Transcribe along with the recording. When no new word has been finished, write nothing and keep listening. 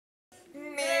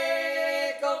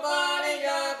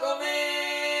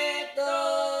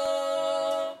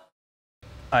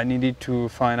I needed to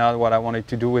find out what I wanted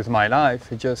to do with my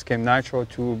life. It just came natural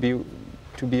to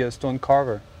be a stone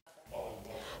carver.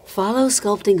 Follow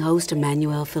sculpting host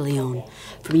Emmanuel Fillion,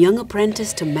 from young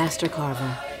apprentice to master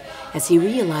carver. As he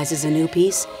realizes a new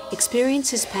piece, experience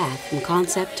his path from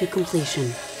concept to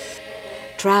completion.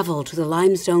 Travel to the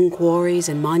limestone quarries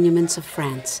and monuments of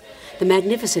France, the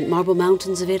magnificent marble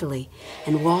mountains of Italy,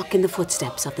 and walk in the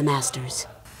footsteps of the masters.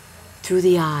 Through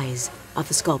the eyes of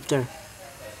the sculptor.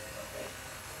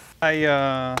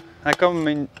 I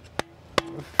come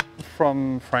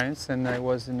from France, and I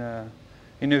was in a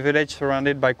village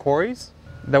surrounded by quarries.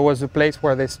 There was a place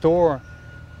where they store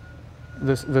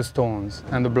the stones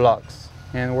and the blocks,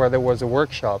 and where there was a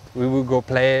workshop. We would go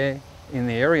play in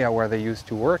the area where they used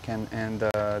to work, and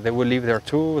they would leave their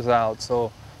tools out.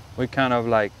 So we kind of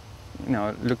like, you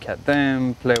know, look at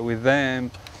them, play with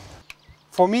them.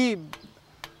 For me,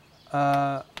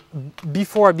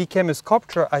 before I became a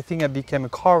sculptor, I think I became a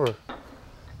carver.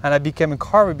 And I became a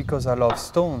carver because I love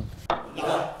stone.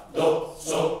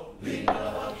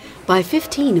 By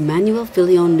 15, Emmanuel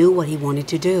Fillion knew what he wanted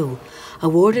to do.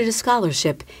 Awarded a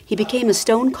scholarship, he became a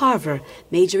stone carver,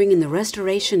 majoring in the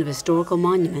restoration of historical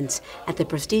monuments at the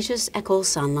prestigious École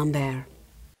Saint-Lambert.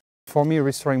 For me,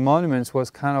 restoring monuments was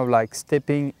kind of like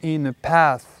stepping in a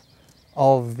path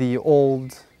of the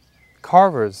old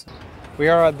carvers. We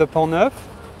are at the Pont Neuf.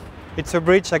 It's a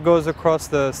bridge that goes across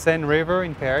the Seine River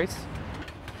in Paris.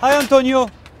 Hi Antonio!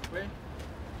 Oui.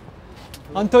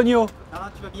 Antonio! Ah,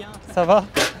 tu vas bien? Ça va?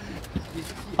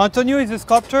 Antonio is a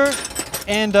sculptor,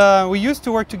 and we used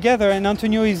to work together, and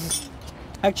Antonio is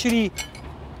actually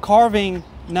carving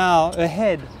now a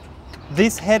head.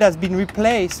 This head has been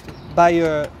replaced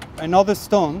by another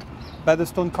stone, by the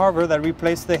stone carver that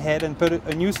replaced the head and put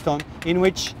a new stone, in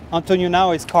which Antonio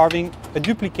now is carving a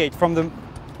duplicate from the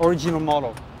original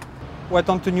model. What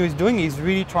Antonio is doing is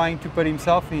really trying to put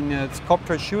himself in a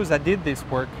sculptor's shoes that did this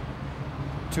work,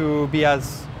 to be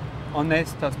as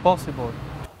honest as possible.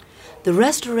 The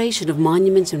restoration of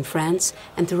monuments in France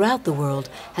and throughout the world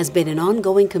has been an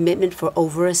ongoing commitment for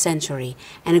over a century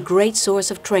and a great source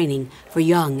of training for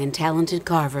young and talented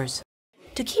carvers.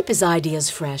 To keep his ideas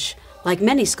fresh, like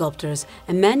many sculptors,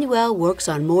 Emmanuel works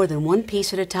on more than one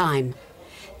piece at a time.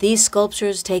 These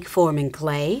sculptures take form in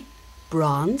clay,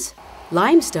 bronze,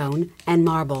 limestone, and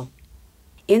marble.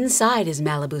 Inside his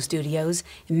Malibu studios,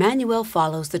 Emmanuel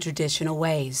follows the traditional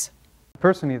ways.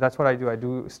 Personally, that's what I do. I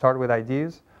do start with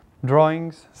ideas,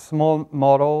 drawings, small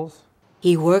models.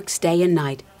 He works day and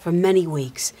night for many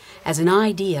weeks as an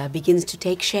idea begins to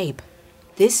take shape.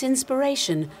 This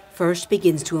inspiration first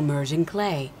begins to emerge in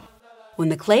clay. When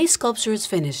the clay sculpture is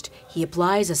finished, he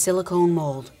applies a silicone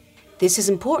mold. This is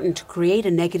important to create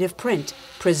a negative print,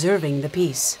 preserving the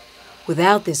piece.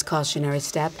 Without this cautionary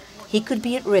step, he could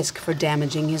be at risk for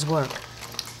damaging his work.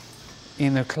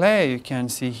 In the clay, you can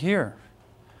see here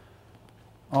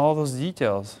all those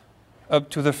details, up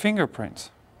to the fingerprints.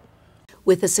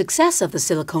 With the success of the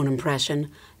silicone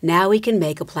impression, now he can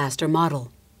make a plaster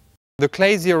model. The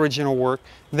clay is the original work,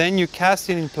 then you cast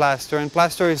it in plaster, and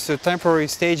plaster is a temporary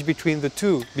stage between the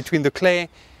two, between the clay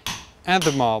and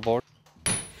the marble.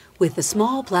 With the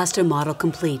small plaster model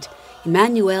complete,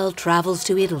 Emmanuel travels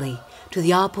to Italy, to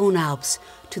the Alpine Alps,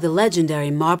 to the legendary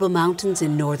marble mountains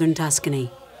in northern Tuscany,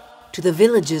 to the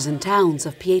villages and towns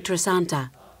of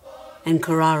Pietrasanta and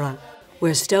Carrara,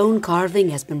 where stone carving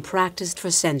has been practiced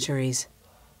for centuries.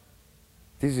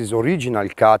 This is original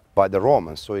cut by the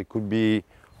Romans, so it could be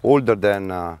older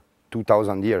than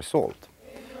 2,000 years old.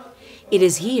 It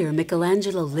is here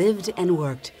Michelangelo lived and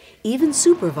worked, even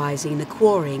supervising the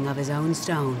quarrying of his own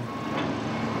stone.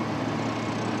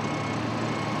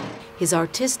 His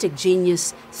artistic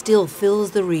genius still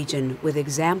fills the region with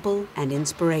example and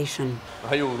inspiration.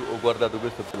 Io ho guardato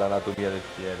questo per l'anatomia del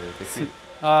piede.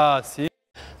 Ah, sì.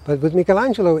 But with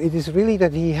Michelangelo, it is really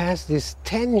that he has this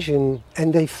tension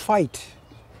and they fight.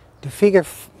 The figure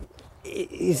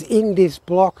is in this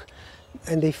block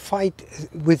and they fight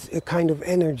with a kind of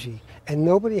energy. And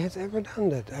nobody has ever done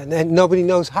that. And nobody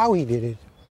knows how he did it.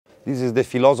 This is the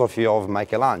philosophy of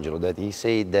Michelangelo, that he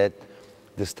said that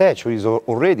the statue is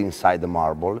already inside the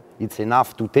marble. It's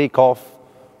enough to take off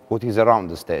what is around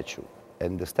the statue.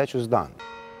 And the statue is done.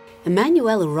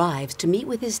 Emmanuel arrives to meet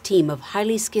with his team of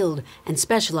highly skilled and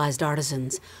specialized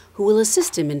artisans who will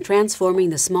assist him in transforming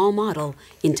the small model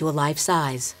into a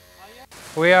life-size.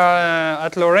 We are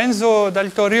at Lorenzo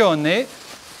dal Torrione,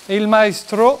 il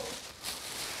maestro.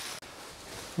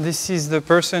 This is the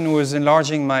person who is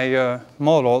enlarging my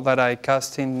model that I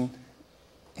cast in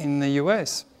the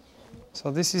US. So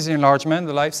this is enlargement,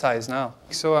 the life size now.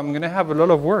 So I'm going to have a lot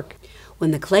of work. When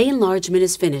the clay enlargement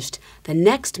is finished, the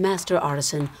next master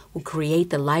artisan will create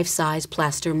the life-size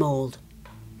plaster mold.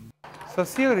 So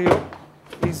Silvio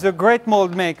is a great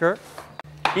mold maker.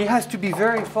 He has to be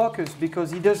very focused because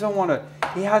he doesn't want to,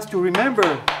 he has to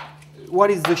remember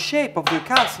what is the shape of the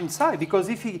cast inside, because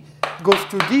if he goes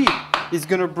too deep, he's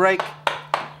going to break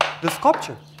the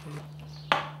sculpture.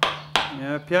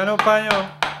 Yeah, piano piano.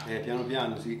 Piano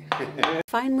piano, sì.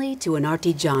 Finally, to an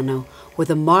artigiano, where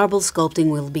the marble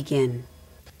sculpting will begin.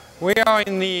 We are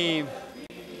in the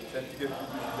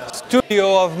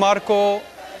studio of Marco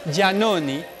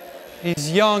Giannoni.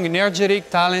 He's young,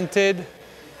 energetic, talented,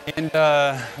 and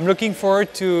I'm looking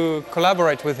forward to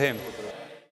collaborate with him.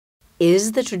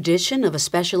 Is the tradition of a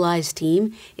specialized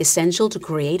team essential to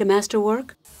create a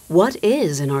masterwork? What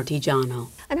is an artigiano?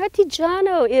 An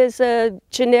artigiano is a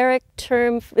generic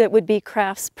term that would be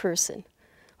craftsperson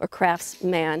or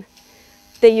craftsman.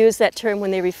 They use that term when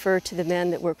they refer to the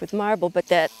men that work with marble, but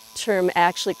that term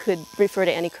actually could refer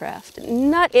to any craft.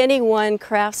 Not any one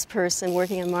craftsperson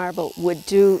working on marble would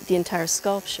do the entire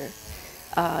sculpture.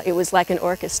 It was like an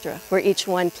orchestra where each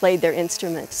one played their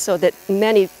instrument so that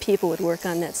many people would work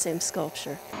on that same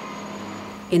sculpture.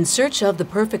 In search of the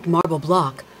perfect marble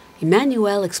block,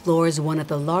 Emmanuel explores one of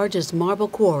the largest marble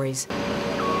quarries.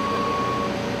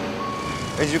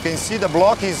 As you can see, the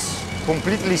block is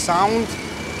completely sound.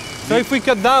 So if we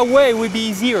cut that way, it would be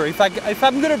easier. If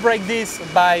I'm going to break this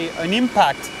by an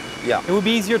impact, Yeah. it would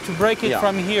be easier to break it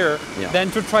from here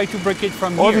than to try to break it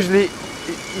from Obviously,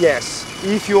 yes.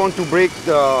 If you want to break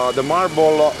the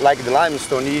marble like the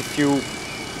limestone, if you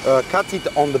cut it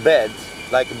on the bed,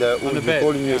 like the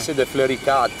the fleury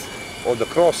cut or the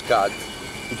cross cut,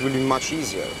 it will be much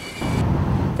easier.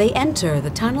 They enter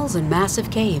the tunnels and massive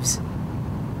caves.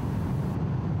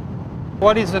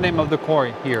 What is the name of the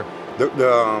quarry here?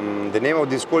 The name of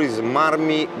this quarry is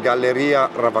Marmi Galleria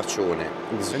Ravaccione.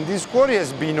 And this quarry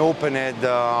has been opened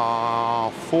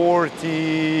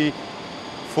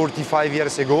 45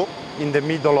 years ago in the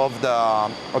middle of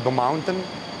the mountain.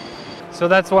 So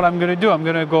that's what I'm going to do. I'm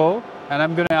going to go and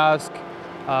I'm going to ask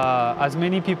as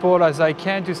many people as I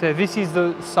can to say, this is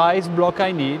the size block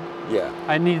I need. Yeah.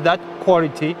 I need that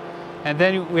quality. And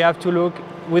then we have to look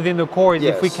within the quarries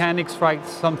if we can extract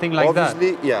something like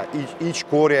Obviously, yeah, each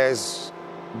quarry has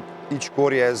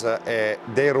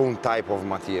their own type of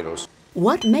materials.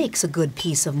 What makes a good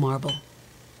piece of marble?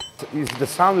 The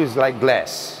sound is like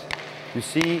glass. You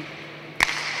see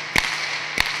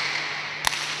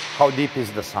how deep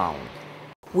is the sound.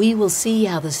 We will see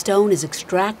how the stone is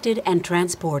extracted and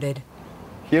transported.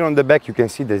 Here on the back you can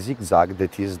see the zigzag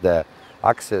that is the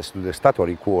access to the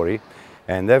statuary quarry.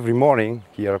 And every morning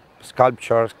here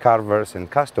sculptors, carvers and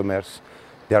customers,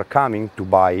 they are coming to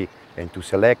buy and to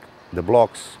select the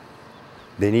blocks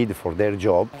they need for their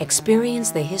job. Experience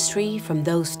the history from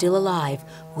those still alive,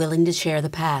 willing to share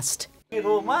the past. And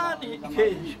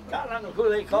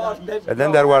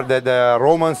then there were the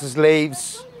Roman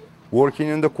slaves working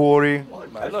in the quarry.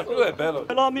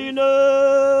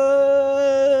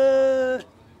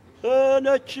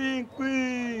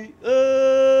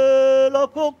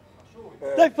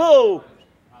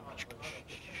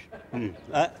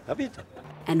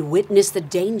 And witness the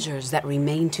dangers that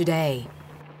remain today.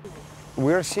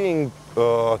 We're seeing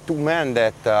two men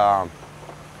that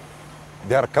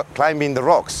they are climbing the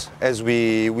rocks, as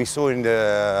we saw in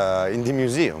the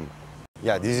museum.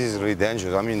 Yeah, this is really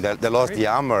dangerous. I mean, they lost the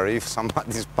hammer. If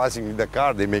somebody is passing with the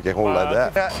car, they make a hole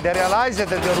like that. They realized that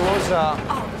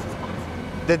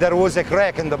there was a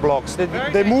crack in the blocks.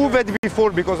 They moved it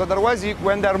before, because otherwise,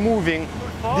 when they're moving,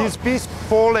 this piece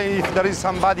fall, and if there is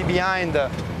somebody behind,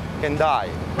 can die.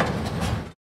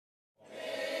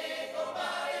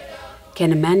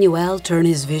 Can Emmanuel turn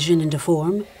his vision into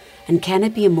form? And can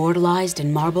it be immortalized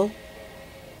in marble?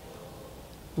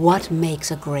 What makes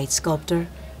a great sculptor?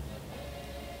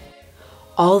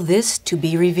 All this to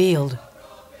be revealed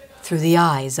through the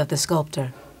eyes of the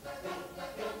sculptor.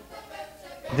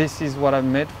 This is what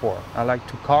I'm made for. I like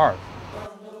to carve.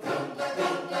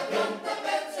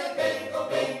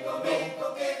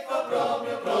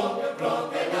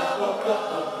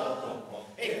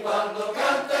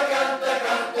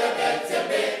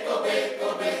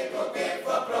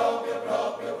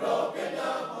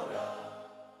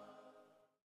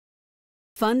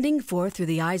 Funding for Through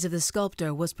the Eyes of the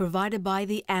Sculptor was provided by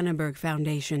the Annenberg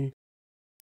Foundation.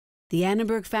 The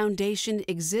Annenberg Foundation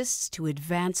exists to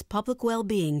advance public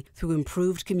well-being through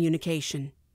improved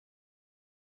communication.